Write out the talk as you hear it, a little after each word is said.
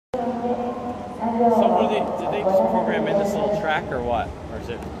did they just program in this little track or what? Or is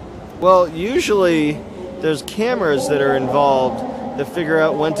it? Well, usually there's cameras that are involved that figure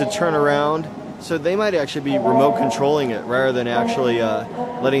out when to turn around. So they might actually be remote controlling it rather than actually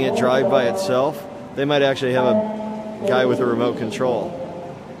letting it drive by itself. They might actually have a guy with a remote control.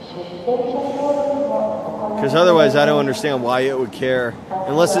 Because otherwise I don't understand why it would care.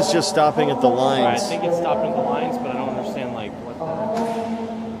 Unless it's just stopping at the lines. I think it's stopping at the lines, but I don't understand like what the...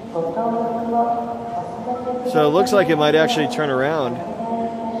 So it looks like it might actually turn around.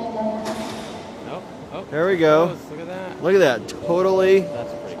 Oh, there we go. Look at that. Look at that. Totally.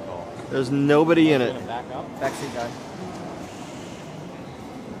 That's pretty cool. There's nobody in it. Back up. Backseat guy.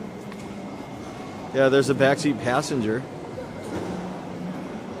 Yeah, there's a backseat passenger.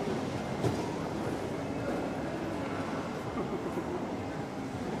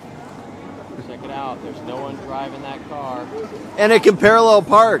 Check it out. There's no one driving that car. And it can parallel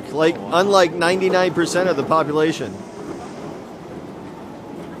park, like unlike 99% of the population.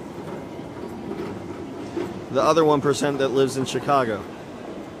 The other 1% that lives in Chicago.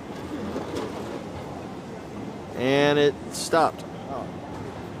 And it stopped. Oh.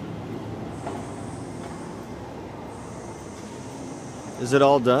 Is it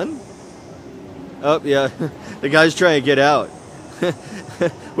all done? Oh, yeah. The guy's trying to get out.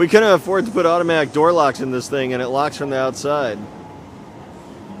 We couldn't afford to put automatic door locks in this thing, and it locks from the outside.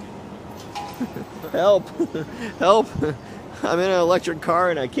 Help! Help! I'm in an electric car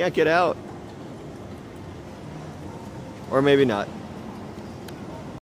and I can't get out. Or maybe not.